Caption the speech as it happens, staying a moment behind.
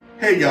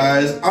Hey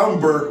guys, I'm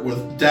Bert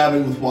with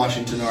Dabbing with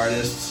Washington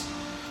Artists.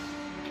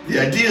 The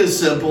idea is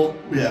simple.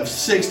 We have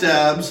 6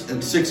 dabs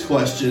and 6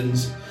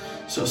 questions.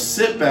 So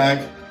sit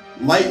back,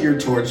 light your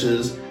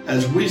torches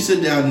as we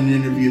sit down and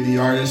interview the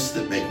artists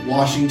that make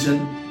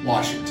Washington,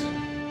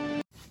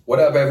 Washington. What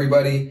up,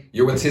 everybody?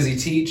 You're with Tizzy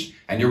Teach,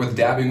 and you're with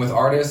Dabbing with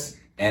Artists,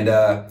 and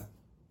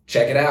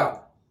check it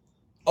out.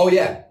 Oh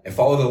yeah, and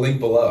follow the link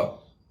below.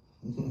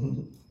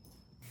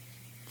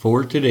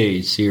 For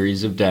today's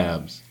series of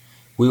dabs,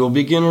 we will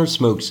begin our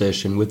smoke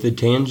session with a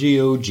Tangy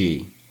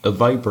OG, a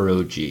Viper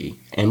OG,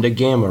 and a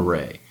Gamma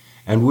Ray,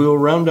 and we will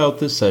round out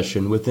the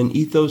session with an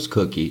Ethos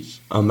Cookies,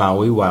 a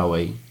Maui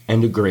Wowie,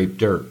 and a Grape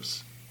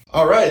Derps.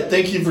 All right,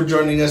 thank you for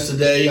joining us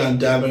today on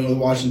Dabbing with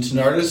Washington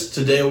Artists.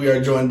 Today we are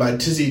joined by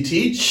Tizzy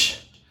Teach.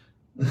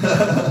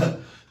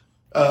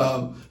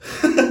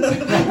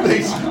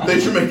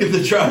 Thanks for making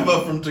the drive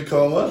up from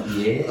Tacoma.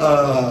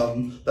 Yeah.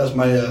 That's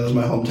my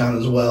hometown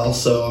as well.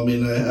 So I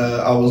mean,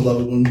 I always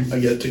love it when I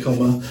get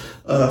Tacoma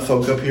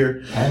folk up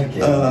here.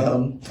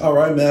 All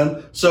right,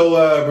 man. So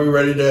are we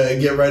ready to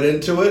get right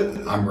into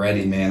it? I'm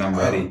ready, man. I'm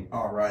ready.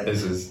 All right.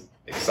 This is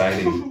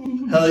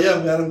exciting. Hell yeah,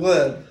 man. I'm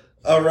glad.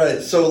 All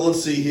right. So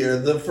let's see here.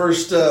 The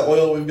first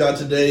oil we've got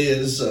today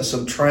is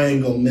some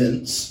Triangle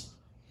Mints.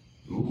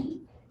 Ooh.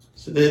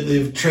 So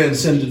they've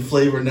transcended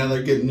flavor. Now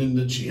they're getting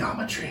into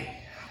geometry.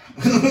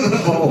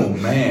 Oh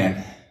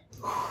man,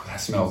 that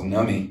smells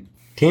nummy.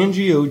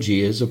 Tangy OG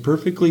is a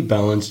perfectly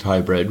balanced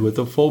hybrid with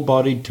a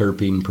full-bodied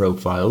terpene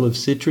profile of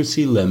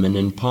citrusy lemon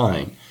and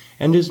pine,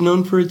 and is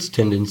known for its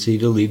tendency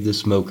to leave the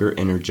smoker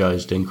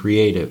energized and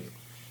creative.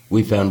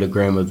 We found a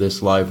gram of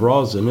this live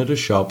rosin at a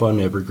shop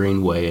on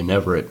Evergreen Way in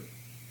Everett.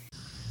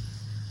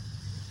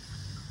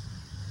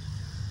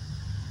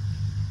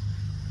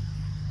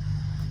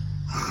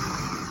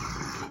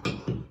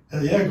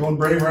 Hell yeah, going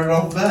brave right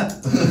off the bat.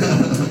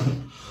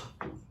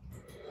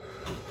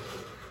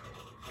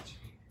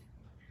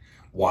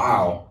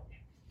 Wow,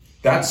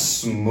 that's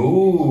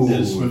smooth. It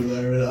is smooth.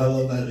 I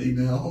love that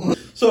email.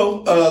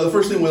 So, the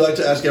first thing we like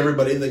to ask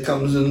everybody that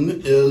comes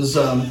in is,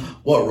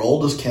 what role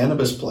does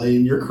cannabis play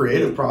in your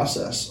creative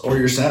process or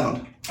your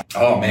sound?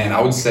 Oh man, I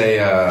would say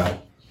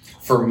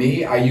for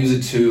me, I use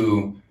it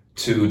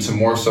to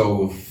more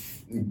so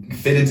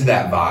fit into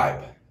that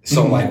vibe.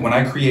 So like when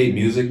I create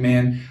music,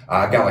 man,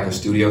 I've got like a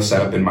studio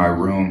set up in my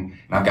room,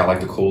 and I've got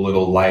like the cool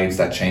little lights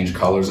that change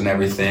colors and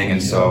everything.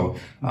 And so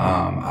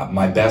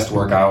my best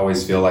work I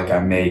always feel like I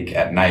make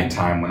at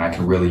nighttime when I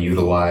can really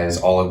utilize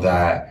all of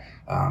that,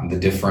 the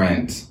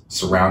different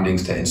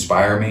surroundings to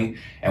inspire me.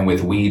 And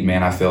with weed,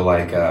 man, I feel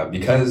like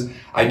because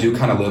I do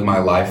kind of live my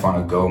life on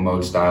a go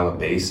mode style of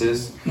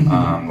basis,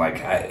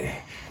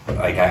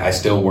 I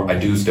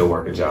do still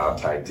work a job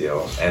type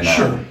deal. And,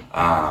 sure.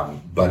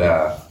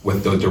 But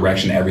with the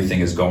direction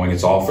everything is going,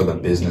 it's all for the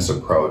business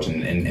approach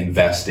and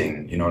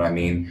investing, you know what I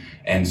mean?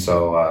 And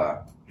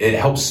so, it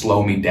helps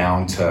slow me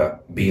down to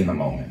be in the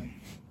moment,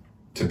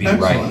 to be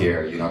Excellent. right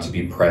here, you know, to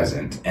be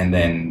present, and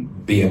then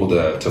be able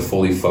to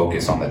fully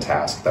focus on the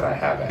task that I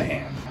have at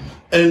hand.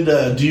 And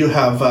do you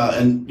have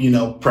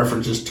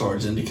preferences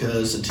towards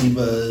indicas,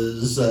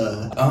 sativas?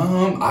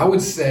 I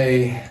would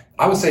say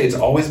it's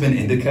always been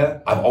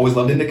indica. I've always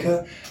loved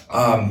indica.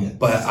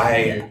 But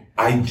I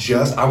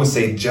would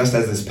say just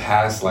as this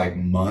past like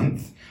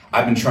month,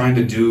 I've been trying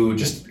to do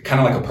just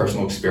kind of like a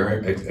personal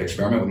experiment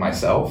with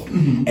myself.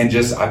 Mm-hmm. And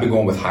just, I've been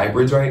going with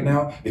hybrids right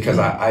now because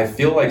I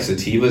feel like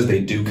sativas, they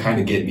do kind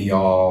of get me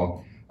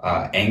all,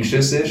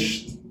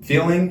 anxious-ish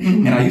feeling.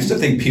 Mm-hmm. And I used to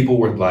think people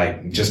would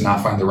like just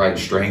not find the right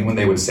strain when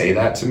they would say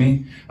that to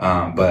me.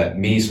 But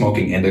me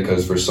smoking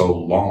indicas for so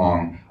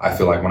long, I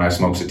feel like when I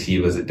smoke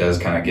sativas, it does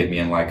kind of get me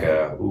in like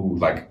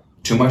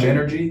too much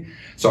energy.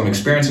 So I'm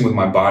experiencing with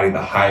my body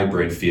the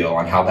hybrid feel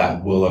on how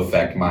that will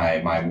affect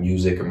my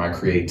music or my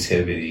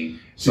creativity.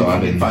 So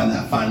I've been find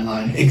that fine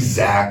line.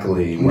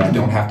 Exactly. Where I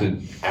don't have to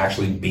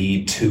actually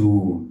be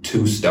too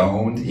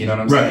stoned, you know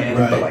what I'm saying?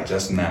 Right. But like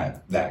just in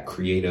that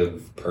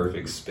creative,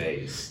 perfect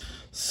space.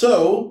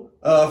 So,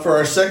 for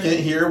our second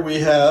here, we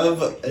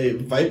have a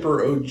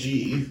Viper OG.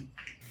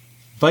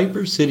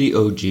 Viper City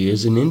OG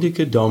is an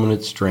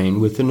indica-dominant strain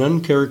with an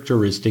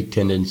uncharacteristic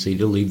tendency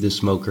to leave the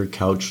smoker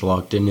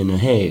couch-locked in a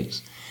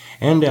haze,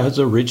 and has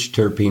a rich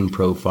terpene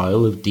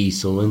profile of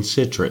diesel and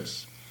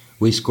citrus.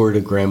 We scored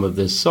a gram of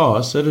this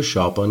sauce at a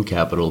shop on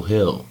Capitol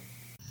Hill.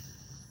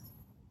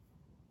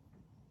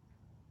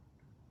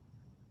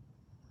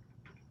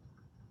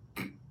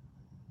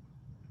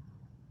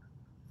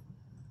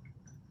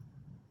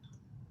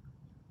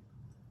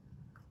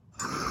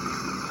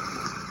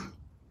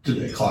 Did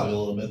they clog a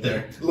little bit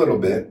there? A little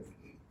bit.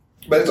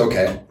 But it's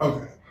okay.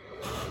 Okay.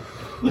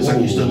 Looks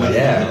like you still got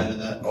yeah. of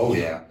that. Oh,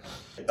 yeah.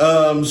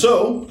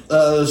 So,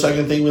 the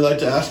second thing we like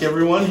to ask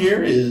everyone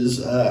here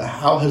is,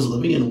 how has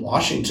living in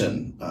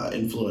Washington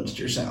influenced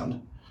your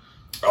sound?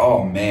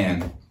 Oh,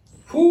 man.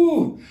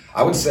 Whew.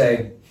 I would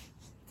say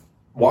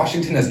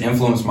Washington has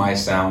influenced my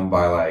sound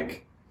by,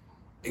 like,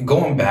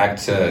 going back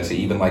to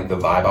even like the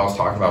vibe I was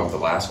talking about with the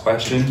last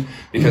question,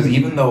 because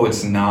even though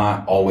it's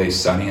not always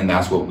sunny and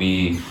that's what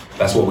we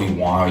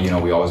want,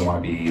 we always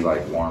want to be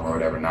like warm or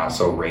whatever, not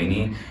so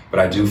rainy. But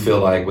I do feel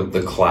like with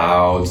the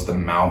clouds, the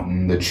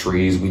mountain, the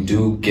trees, we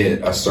do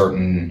get a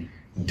certain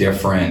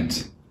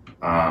different,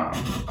 I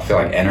feel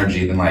like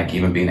energy than like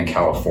even being in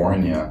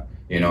California,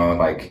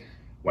 like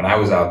when I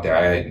was out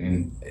there,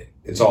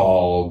 it's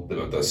all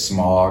the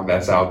smog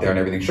that's out there and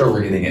everything. Sure,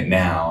 we're getting it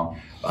now.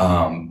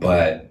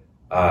 But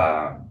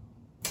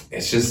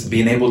it's just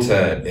being able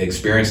to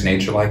experience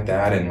nature like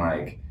that, and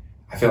like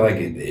I feel like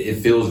it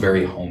feels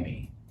very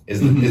homey is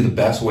the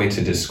best way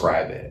to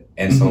describe it.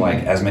 And so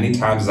like as many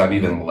times as I've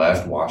even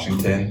left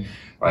Washington,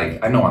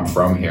 like I know I'm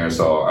from here,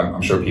 so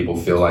I'm sure people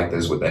feel like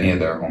this with any of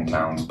their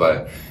hometowns,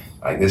 but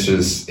like it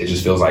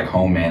just feels like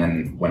home, man.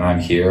 And when I'm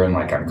here and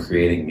like I'm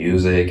creating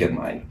music and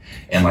like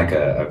in like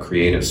a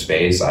creative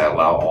space, I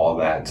allow all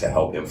that to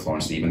help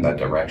influence even that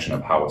direction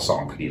of how a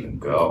song could even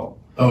go.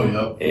 Oh,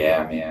 yeah.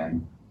 Yeah,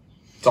 man.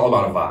 It's all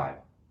about a vibe.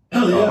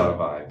 Hell yeah. It's all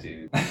about a vibe,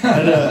 dude.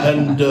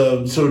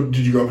 and so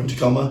did you grow up in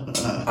Tacoma?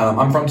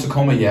 I'm from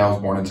Tacoma. Yeah, I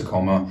was born in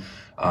Tacoma.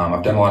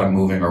 I've done a lot of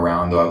moving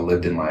around, though. I've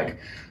lived in like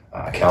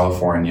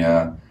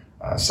California,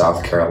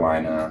 South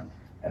Carolina,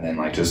 and then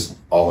like just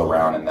all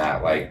around in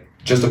that. Like,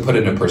 just to put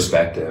it into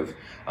perspective,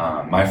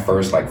 my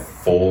first like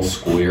full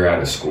school year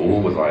out of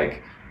school was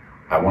like,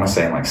 I want to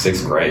say in like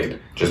 6th grade,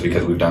 just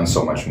because we've done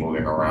so much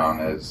moving around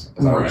as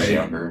I was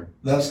younger.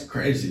 That's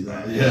crazy,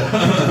 though.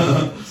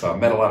 Yeah. So I've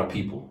met a lot of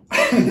people.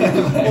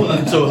 Well,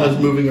 and so has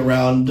moving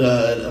around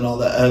and all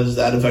that, has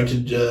that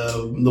affected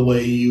the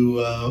way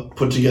you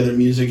put together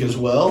music as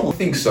well? I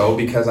think so,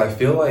 because I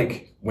feel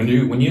like when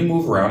you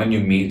move around and you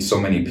meet so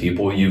many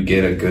people, you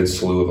get a good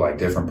slew of like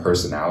different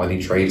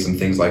personality traits and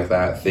things like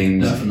that.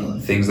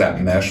 Things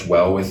that mesh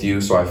well with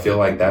you. So I feel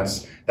like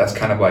that's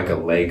kind of like a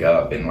leg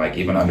up in like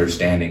even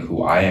understanding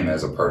who I am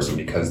as a person,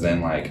 because then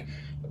like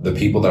the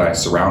people that I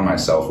surround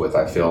myself with,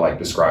 I feel like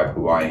describe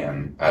who I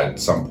am at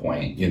some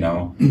point,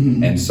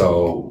 And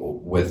so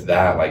with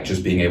that, like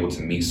just being able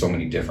to meet so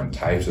many different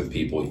types of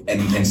people,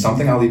 and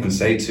something I'll even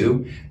say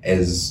too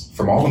is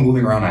from all the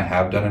moving around I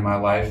have done in my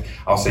life,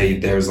 I'll say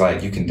there's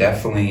like, you can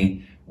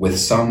definitely, with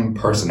some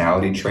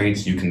personality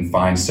traits, you can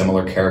find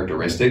similar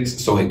characteristics.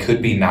 So it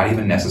could be not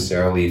even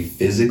necessarily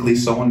physically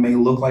someone may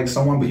look like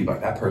someone, but you're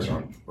like, that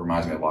person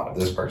reminds me a lot of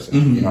this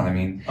person. You know what I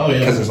mean? Oh, yeah.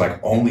 Because there's like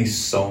only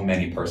so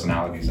many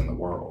personalities in the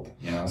world,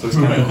 So it's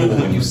kind of cool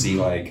when you see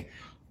like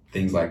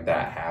things like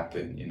that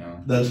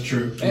happen, That's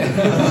true.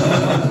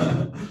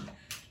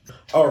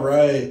 All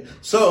right.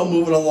 So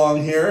moving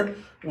along here,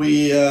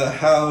 we're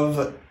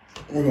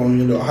going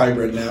into a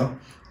hybrid now.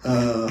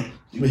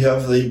 We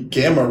have the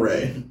Gamma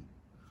Ray.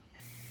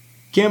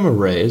 Gamma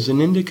Ray is an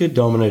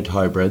indica-dominant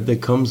hybrid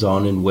that comes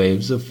on in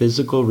waves of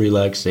physical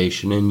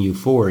relaxation and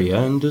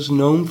euphoria and is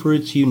known for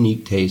its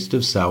unique taste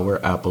of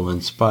sour apple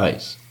and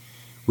spice.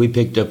 We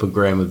picked up a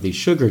gram of these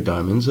sugar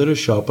diamonds at a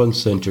shop on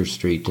Center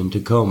Street in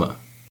Tacoma.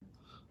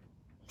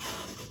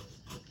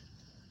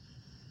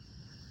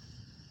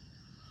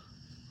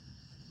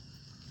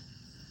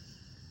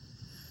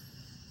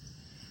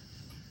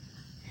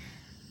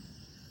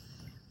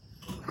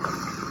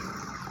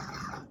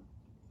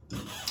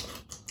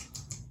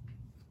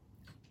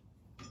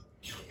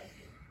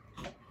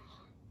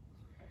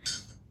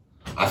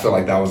 I feel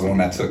like that was the one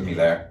that took me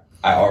there.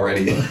 I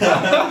already...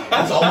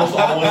 It's almost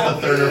always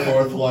the third or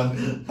fourth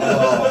one.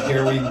 Oh,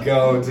 here we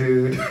go,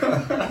 dude.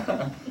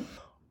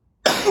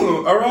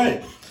 All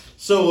right.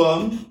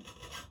 So,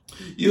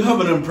 you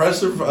have an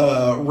impressive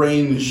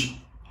range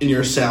in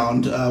your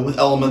sound with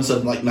elements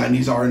of like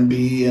 90s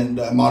R&B and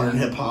modern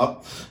hip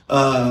hop.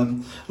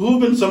 Who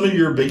have been some of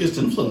your biggest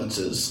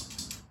influences?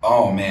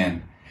 Oh,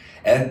 man.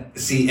 And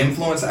see,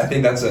 influence, I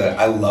think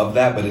I love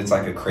that, but it's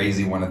like a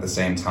crazy one at the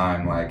same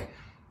time. Like,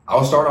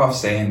 I'll start off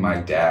saying my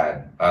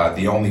dad,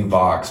 the only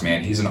Vox,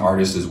 man. He's an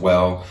artist as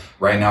well.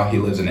 Right now he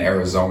lives in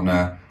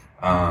Arizona.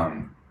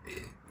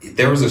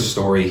 There was a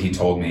story he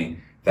told me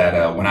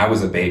that when I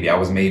was a baby, I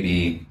was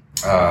maybe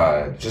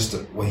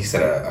he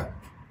said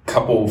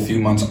a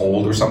few months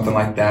old or something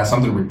like that,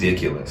 something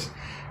ridiculous.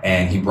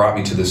 And he brought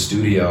me to the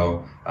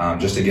studio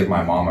just to give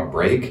my mom a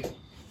break.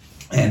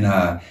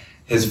 And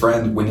his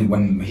friend,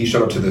 when he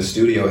showed up to the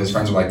studio, his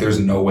friends were like, "There's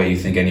no way you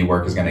think any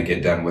work is going to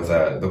get done with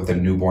a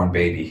newborn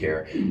baby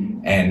here."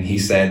 And he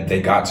said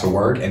they got to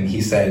work, and he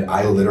said,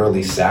 "I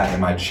literally sat in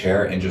my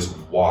chair and just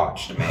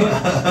watched, man."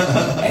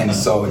 And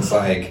so it's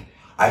like,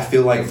 I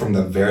feel like from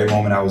the very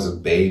moment I was a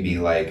baby,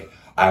 like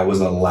I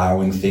was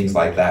allowing things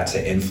like that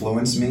to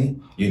influence me.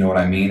 You know what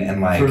I mean?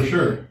 And like, for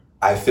sure.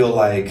 I feel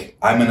like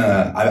I'm in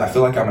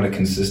a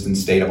consistent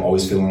state of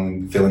always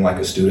feeling like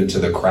a student to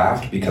the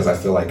craft, because I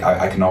feel like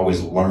I can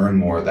always learn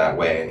more that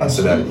way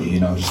instead of,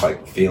 just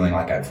like feeling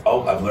like I've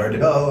learned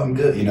it. Oh, I'm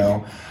good,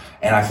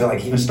 And I feel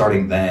like even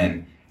starting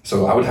then,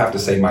 so I would have to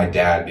say my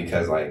dad,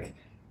 because like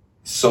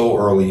so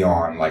early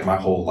on, like my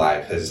whole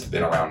life has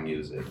been around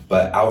music.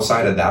 But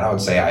outside of that, I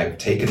would say I've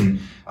taken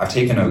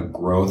a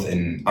growth,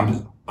 and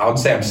I'm I would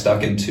say I'm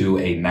stuck into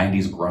a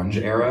 90s grunge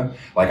era.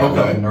 Like I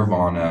love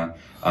Nirvana.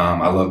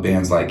 I love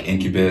bands like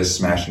Incubus,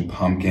 Smashing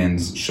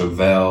Pumpkins,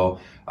 Chevelle.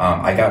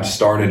 I got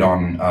started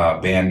on a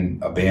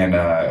band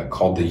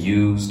called The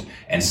Used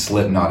and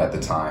Slipknot at the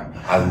time.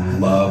 I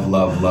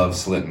love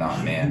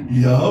Slipknot, man.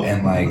 Yup.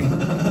 And like,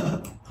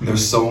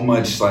 there's so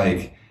much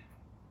like,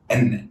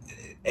 and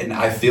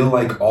I feel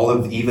like all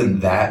of even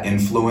that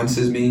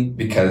influences me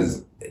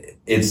because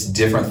it's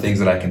different things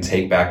that I can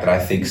take back that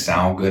I think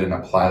sound good and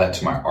apply that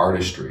to my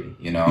artistry,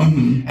 you know?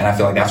 Mm-hmm. And I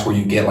feel like that's where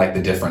you get like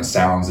the different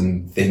sounds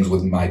and things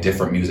with my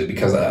different music.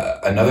 Because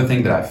another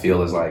thing that I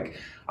feel is like,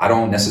 I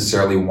don't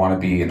necessarily want to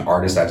be an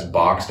artist that's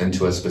boxed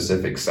into a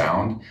specific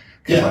sound.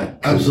 Yeah,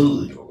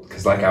 absolutely.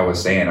 Because like I was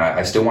saying,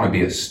 I still want to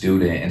be a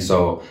student. And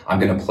so I'm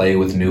going to play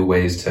with new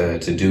ways to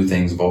do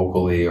things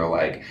vocally or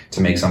like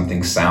to make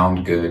something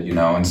sound good, you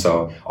know? And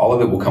so all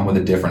of it will come with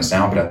a different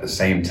sound, but at the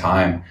same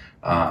time,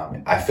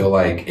 I feel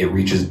like it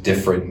reaches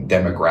different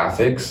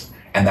demographics.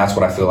 And that's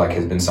what I feel like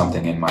has been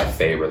something in my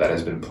favor that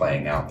has been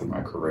playing out through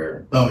my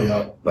career. Oh,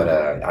 yeah. But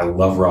I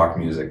love rock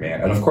music,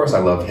 man. And of course, I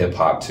love hip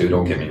hop too.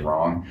 Don't get me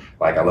wrong.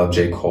 Like, I love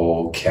J.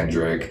 Cole,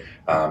 Kendrick,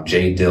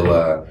 Jay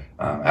Dilla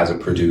as a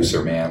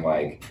producer, man.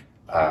 Like,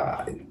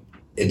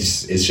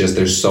 it's just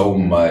there's so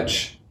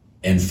much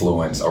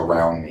influence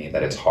around me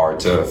that it's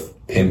hard to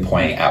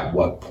pinpoint at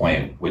what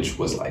point which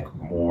was like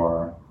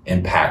more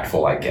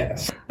impactful, I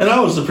guess. And I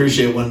always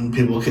appreciate when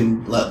people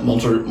can let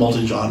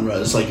multi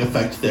genres like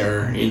affect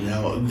their, you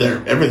know,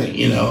 their everything,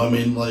 you know. I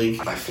mean,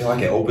 like, I feel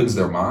like it opens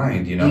their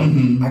mind, you know.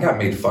 Mm-hmm. I got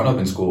made fun of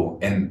in school,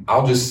 and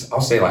I'll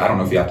say, like, I don't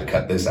know if you have to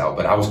cut this out,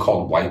 but I was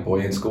called white boy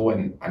in school,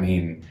 and I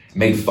mean,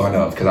 made fun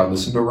of because I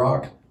listened to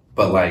rock.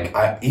 But like,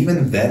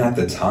 even then at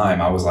the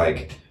time, I was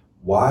like,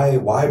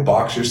 why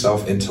box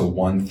yourself into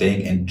one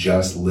thing and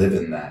just live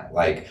in that?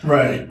 Like,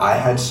 right. I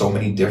had so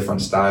many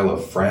different style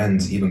of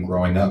friends even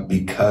growing up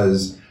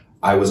because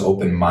I was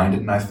open-minded,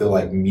 and I feel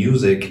like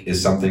music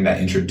is something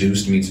that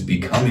introduced me to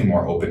becoming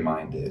more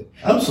open-minded.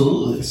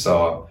 Absolutely.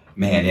 So,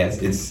 man,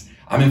 yes,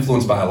 I'm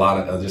influenced by a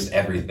lot of just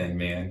everything,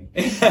 man.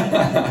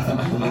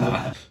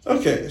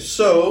 Okay,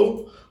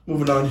 so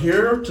moving on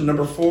here to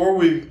number 4,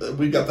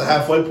 we got the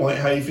halfway point.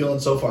 How you feeling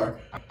so far?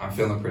 I'm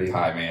feeling pretty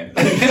high, man.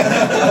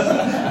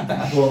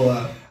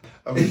 Well,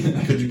 I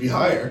mean, could you be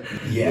higher?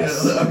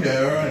 Yes. Yeah, okay,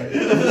 all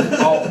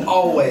right.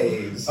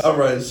 Always. All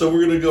right, so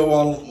we're going to go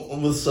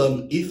on with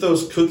some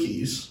Ethos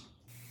cookies.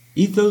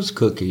 Ethos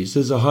Cookies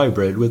is a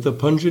hybrid with a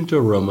pungent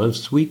aroma of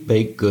sweet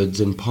baked goods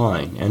and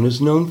pine, and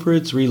is known for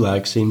its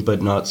relaxing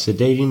but not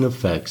sedating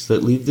effects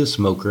that leave the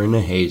smoker in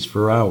a haze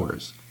for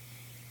hours.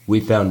 We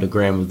found a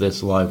gram of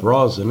this live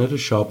rosin at a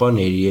shop on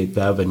 88th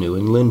Avenue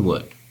in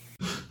Linwood.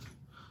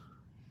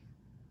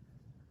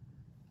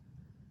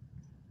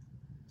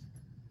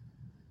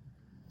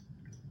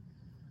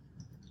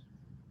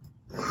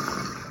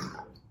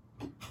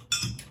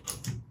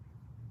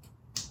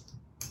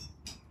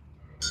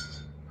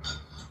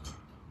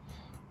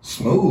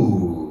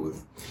 Smooth.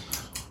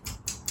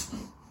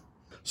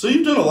 So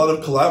you've done a lot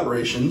of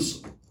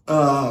collaborations.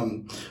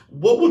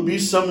 What would be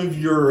some of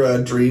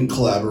your dream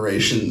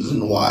collaborations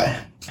and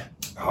why?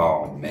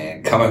 Oh,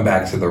 man. Coming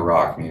back to the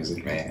rock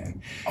music,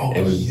 man. Oh,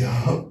 it was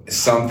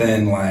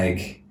something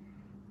like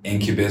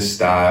Incubus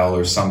style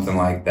or something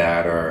like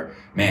that. Or,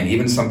 man,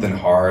 even something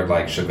hard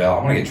like Chevelle.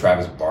 I want to get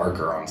Travis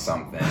Barker on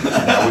something.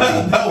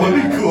 That would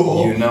be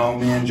cool. You know,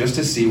 man, just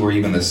to see where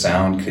even the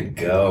sound could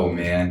go,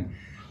 man.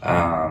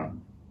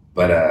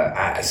 But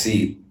I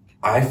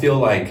feel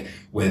like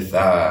with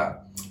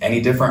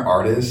any different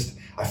artist,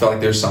 I feel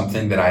like there's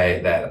something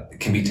that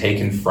can be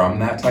taken from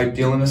that type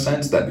deal in a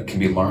sense that can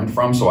be learned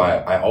from. So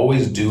I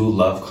always do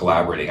love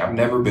collaborating. I've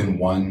never been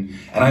one,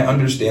 and I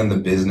understand the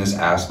business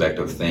aspect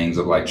of things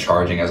of like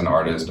charging as an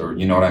artist, or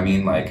you know what I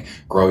mean? Like,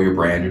 grow your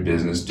brand, your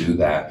business, do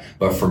that.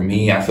 But for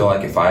me, I feel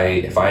like if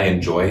I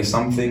enjoy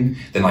something,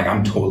 then like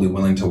I'm totally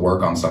willing to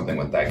work on something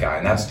with that guy.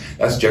 And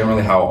that's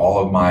generally how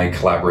all of my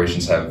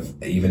collaborations have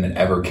even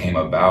ever came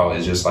about,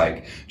 is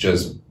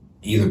just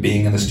either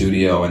being in the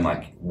studio and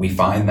like we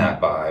find that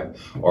vibe,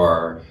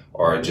 or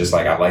just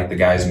like I like the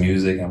guy's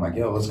music and I'm like,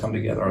 yo, let's come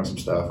together on some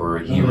stuff, or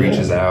he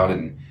reaches out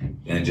and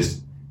it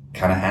just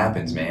kind of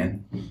happens,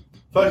 man.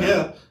 Fuck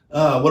yeah.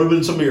 What have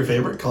been some of your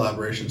favorite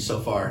collaborations so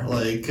far?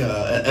 Like,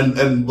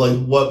 and like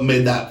what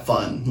made that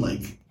fun?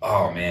 Like,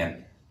 oh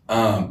man.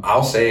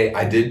 I'll say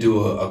I did do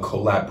a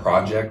collab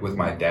project with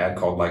my dad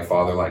called Like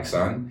Father, Like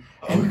Son.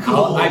 And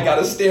cool. I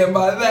gotta stand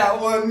by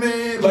that one,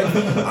 man. Like,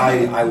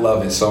 I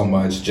love it so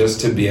much just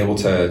to be able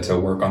to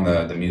work on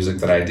the music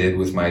that I did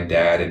with my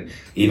dad. And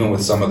even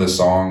with some of the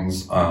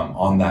songs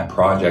on that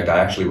project, I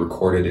actually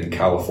recorded in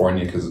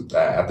California because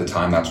at the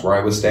time that's where I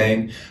was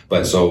staying.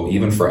 But so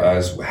even for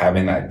us,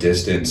 having that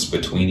distance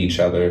between each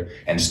other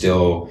and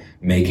still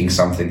making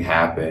something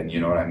happen,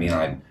 you know what I mean?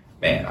 I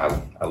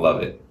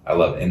love it. I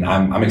love it. And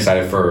I'm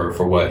excited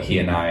for what he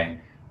and I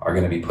are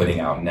going to be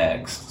putting out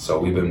next. So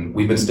we've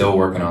been still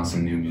working on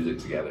some new music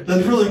together.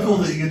 That's really cool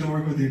that you get to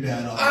work with your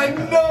dad on I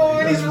know,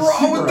 and he's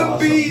raw with the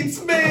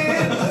beats,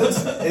 man.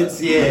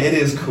 it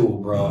is cool,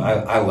 bro.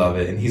 I love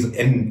it, and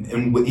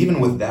even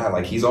with that,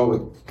 like he's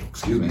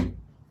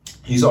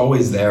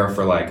always there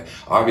for like,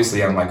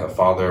 obviously on like a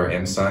father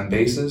and son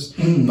basis,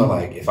 but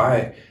like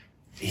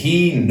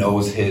he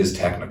knows his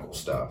technical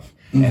stuff,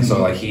 and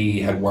so like he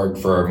had worked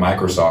for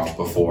Microsoft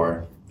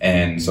before,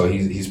 and so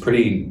he's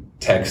pretty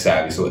tech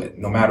savvy. So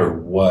no matter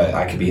what,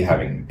 I could be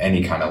having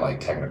any kind of like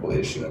technical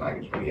issue, and I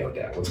could be, yo,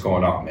 Dad, what's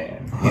going on,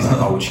 man? He's like,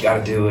 oh, what you got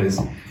to do is.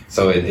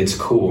 So it's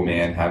cool,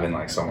 man, having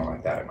like someone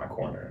like that in my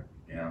corner,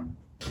 you know.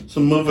 So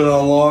moving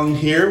along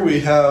here, we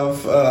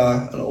have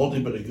an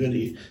oldie but a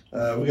goodie.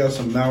 We got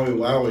some Maui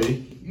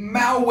Wowie.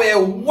 Maui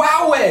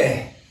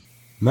Wowie!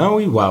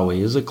 Maui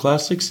Wowie is a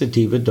classic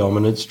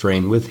sativa-dominant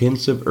strain with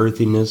hints of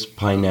earthiness,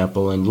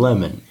 pineapple, and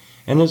lemon,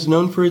 and is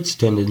known for its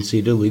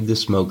tendency to leave the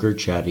smoker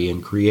chatty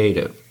and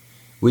creative.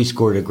 We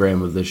scored a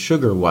gram of the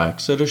sugar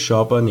wax at a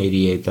shop on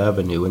 88th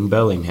Avenue in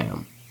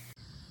Bellingham.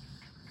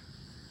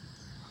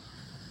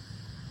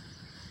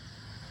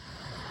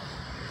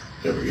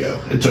 There we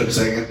go. It took a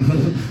second.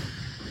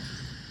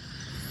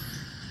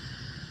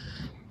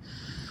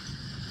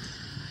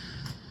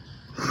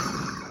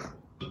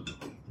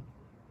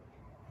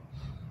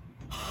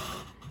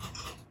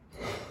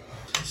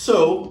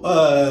 So,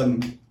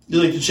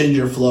 you like to change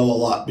your flow a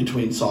lot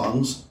between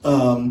songs.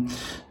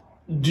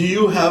 Do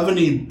you have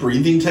any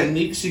breathing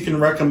techniques you can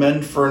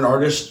recommend for an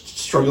artist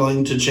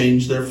struggling to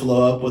change their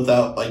flow up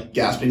without like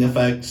gasping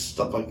effects,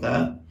 stuff like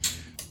that?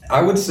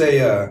 I would say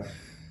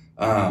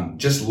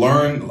just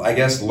learn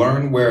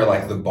where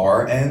like the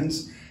bar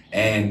ends.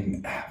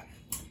 And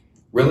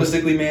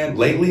realistically, man,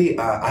 lately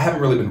I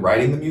haven't really been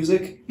writing the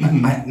music.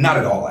 Not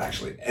at all,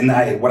 actually.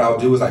 And what I'll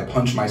do is I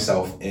punch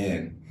myself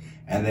in,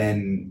 and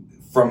then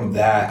from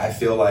that I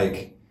feel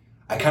like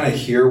I kind of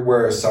hear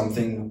where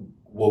something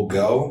will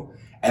go.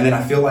 And then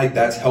I feel like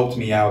that's helped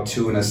me out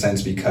too, in a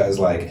sense, because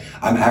like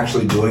I'm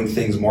actually doing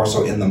things more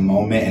so in the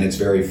moment, and it's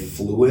very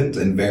fluent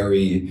and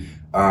very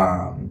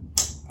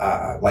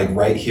like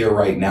right here,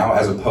 right now,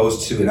 as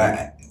opposed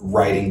to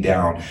writing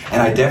down.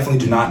 And I definitely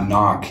do not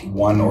knock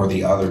one or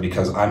the other,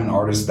 because I'm an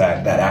artist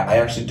that I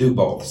actually do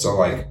both. So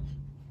like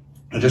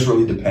it just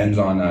really depends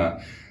on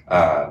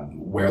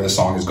where the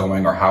song is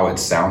going or how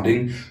it's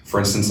sounding. For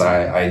instance,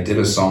 I did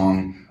a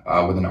song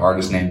with an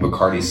artist named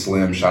Bacardi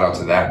Slim. Shout out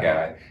to that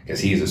guy, because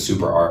he's a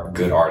super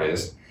good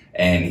artist.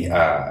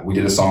 And we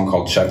did a song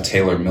called Chuck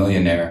Taylor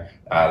Millionaire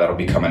that'll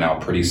be coming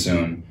out pretty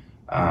soon.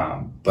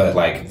 But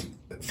like,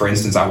 for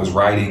instance, I was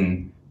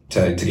writing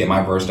to get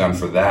my verse done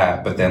for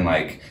that, but then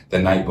like the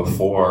night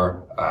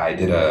before, I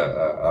did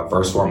a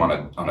verse for him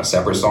on a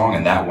separate song,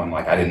 and that one,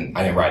 like I didn't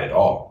write at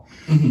all.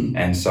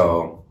 And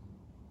so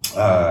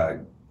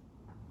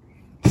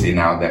see,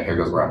 now that here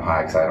goes where I'm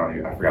high, because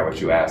I forgot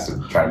what you asked,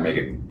 to try to make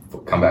it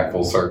come back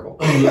full circle.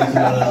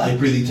 Like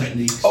breathing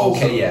techniques.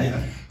 Okay,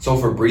 yeah. So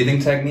for breathing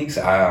techniques,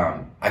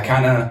 I'll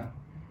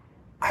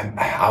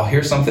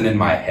hear something in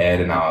my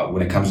head, and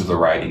when it comes to the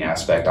writing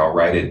aspect, I'll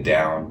write it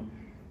down.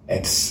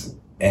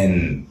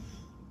 And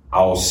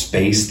I'll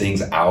space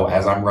things out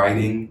as I'm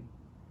writing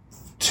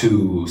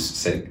to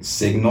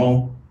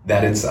signal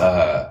that it's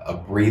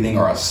a breathing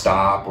or a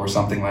stop or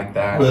something like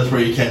that. Well, that's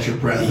where you catch your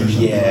breath or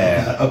something like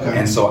that. Okay.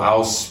 And so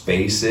I'll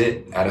space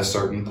it at a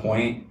certain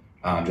point,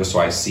 just so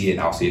I see it,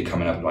 and I'll see it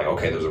coming up, and like,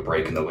 okay, there's a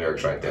break in the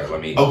lyrics right there.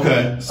 Let me.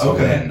 Okay. So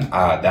then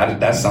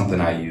that's something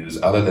I use.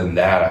 Other than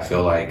that, I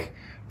feel like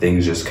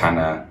things just kind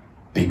of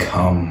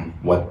become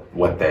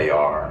what they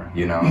are,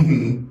 you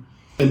know?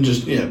 And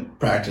just,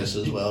 practice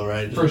as well,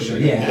 right? For sure,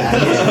 yeah.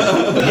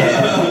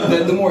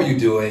 The more you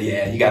do it,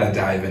 you got to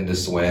dive into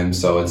swim.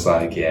 So it's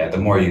like, the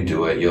more you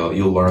do it,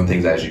 you'll learn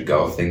things as you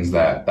go, things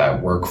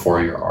that work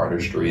for your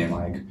artistry, and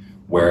like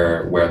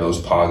where those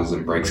pauses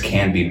and breaks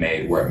can be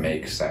made where it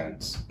makes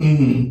sense.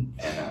 And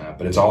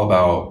but it's all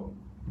about,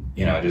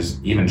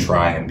 just even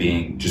trying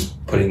and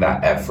just putting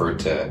that effort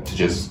to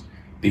just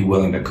be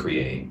willing to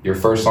create. Your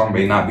first song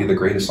may not be the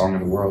greatest song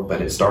in the world,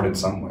 but it started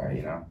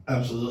somewhere,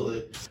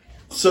 Absolutely.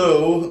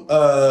 So,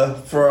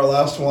 for our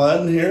last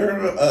one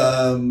here,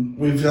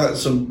 we've got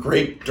some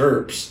Grape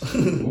Derps.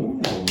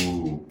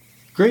 Ooh.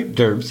 Grape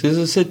Derps is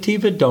a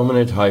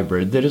sativa-dominant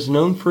hybrid that is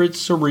known for its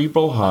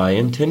cerebral high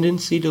and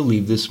tendency to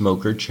leave the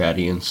smoker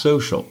chatty and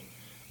social.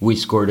 We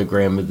scored a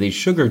gram of these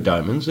sugar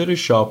diamonds at a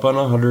shop on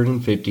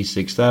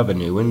 156th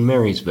Avenue in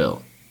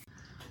Marysville.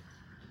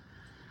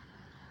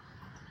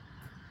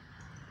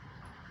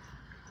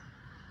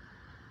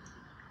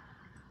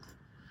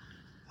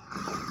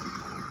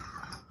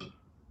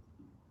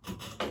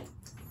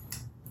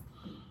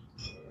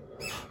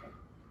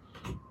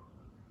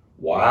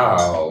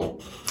 Wow.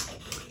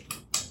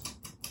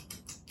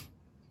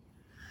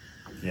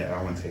 Yeah,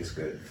 that one tastes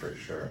good for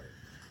sure.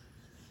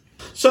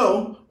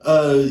 So,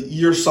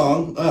 your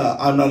song,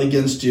 I'm Not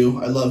Against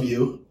You, I Love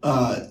You,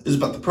 is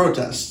about the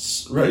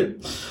protests, right?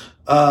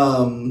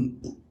 The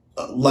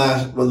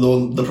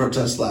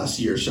protests last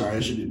year, sorry, I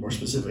should be more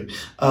specific.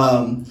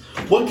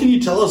 What can you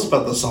tell us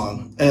about the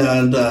song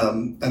and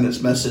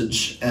its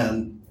message,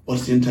 and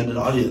what's the intended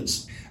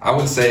audience? I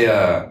would say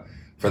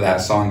for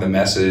that song, the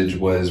message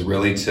was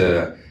really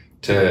to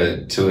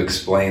to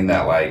explain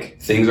that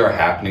like things are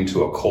happening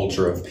to a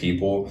culture of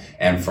people,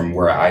 and from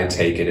where I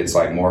take it, it's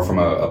like more from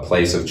a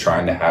place of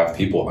trying to have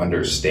people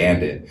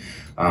understand it.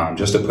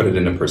 Just to put it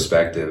into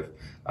perspective,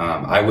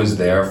 I was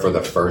there for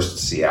the first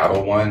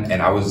Seattle one,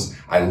 and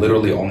I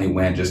literally only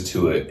went just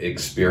to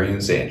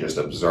experience it and just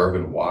observe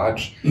and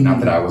watch. Mm-hmm. Not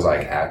that I was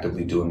like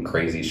actively doing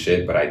crazy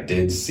shit, but I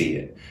did see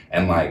it.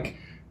 And like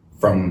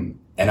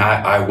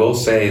I will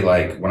say,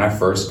 like, when I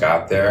first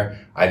got there,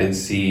 I did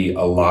see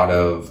a lot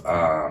of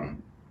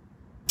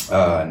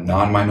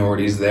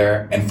non-minorities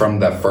there. And from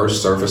the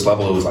first surface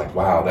level, it was like,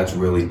 wow, that's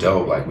really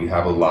dope. Like, we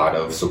have a lot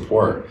of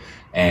support.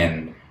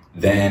 And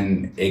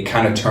then it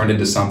kind of turned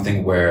into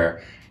something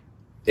where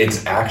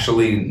it's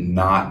actually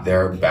not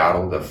their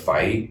battle to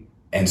fight.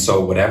 And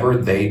so whatever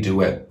they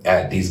do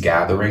at these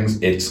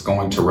gatherings, it's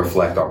going to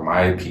reflect on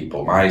my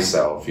people,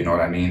 myself, you know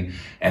what I mean?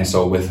 And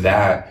so with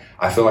that,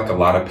 I feel like a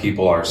lot of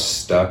people are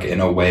stuck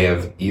in a way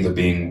of either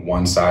being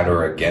one side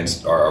or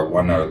against, or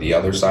one or the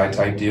other side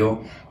type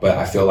deal. But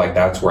I feel like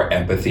that's where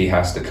empathy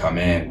has to come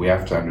in. We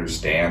have to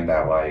understand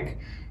that, like,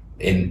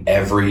 in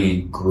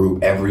every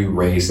group, every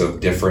race of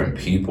different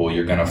people,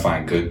 you're going to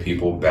find good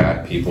people,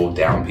 bad people,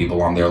 down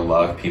people on their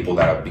luck, people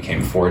that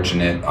became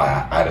fortunate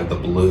out of the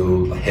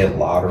blue, hit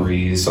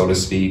lotteries, so to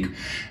speak.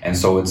 And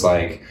so it's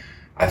like,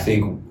 I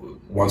think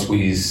once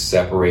we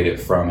separate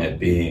it from it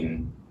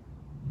being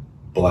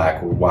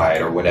black or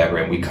white or whatever,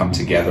 and we come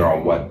together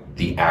on what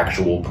the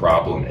actual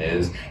problem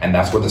is, and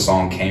that's where the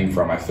song came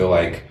from. I feel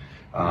like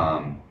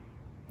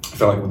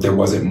there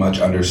wasn't much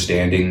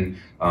understanding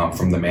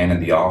from the man in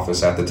the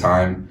office at the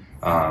time.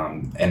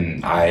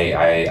 And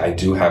I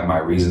do have my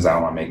reasons. I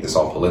don't want to make this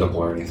all political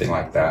or anything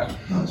like that.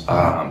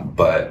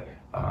 But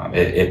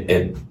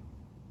I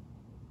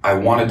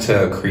wanted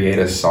to create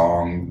a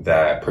song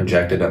that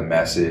projected a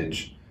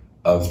message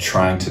of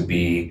trying to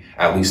be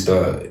at least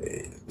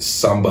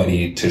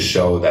somebody to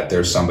show that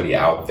there's somebody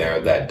out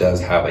there that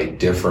does have a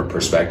different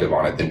perspective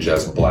on it than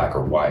just black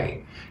or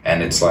white.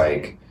 And it's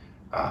like,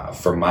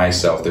 for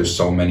myself, there's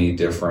so many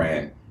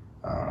different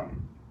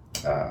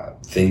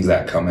things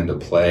that come into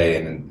play.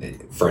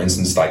 And for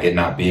instance, like it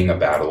not being a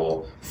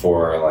battle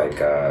for like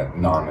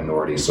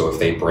non-minorities. So if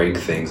they break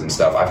things and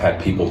stuff, I've had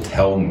people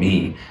tell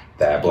me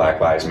that Black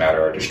Lives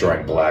Matter are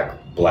destroying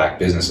black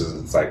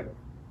businesses. It's like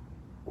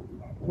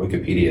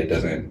Wikipedia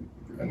doesn't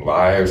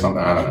lie or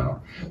something. I don't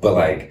know. But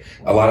like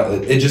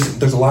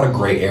there's a lot of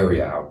gray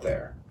area out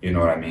there. You know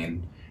what I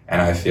mean? And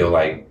I feel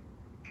like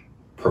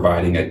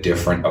providing a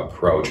different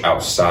approach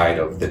outside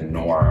of the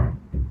norm,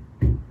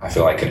 I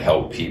feel like could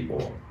help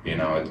people. You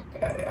know,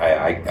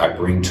 I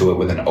bring to it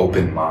with an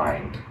open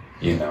mind,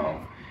 you know.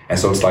 And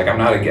so it's like, I'm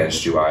not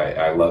against you.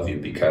 I love you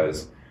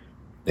because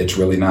it's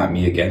really not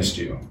me against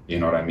you. You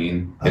know what I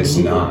mean? It's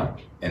not.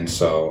 And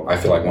so I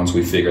feel like once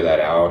we figure that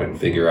out and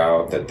figure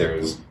out that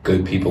there's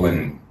good people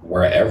in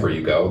wherever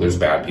you go, there's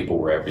bad people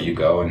wherever you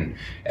go, and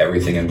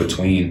everything in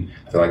between,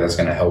 I feel like that's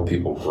going to help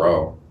people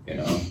grow, you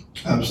know?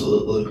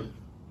 Absolutely.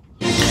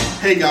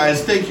 Hey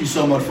guys, thank you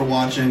so much for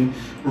watching.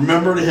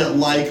 Remember to hit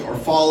like or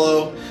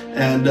follow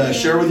and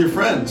share with your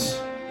friends.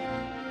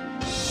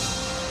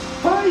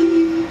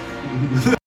 Bye.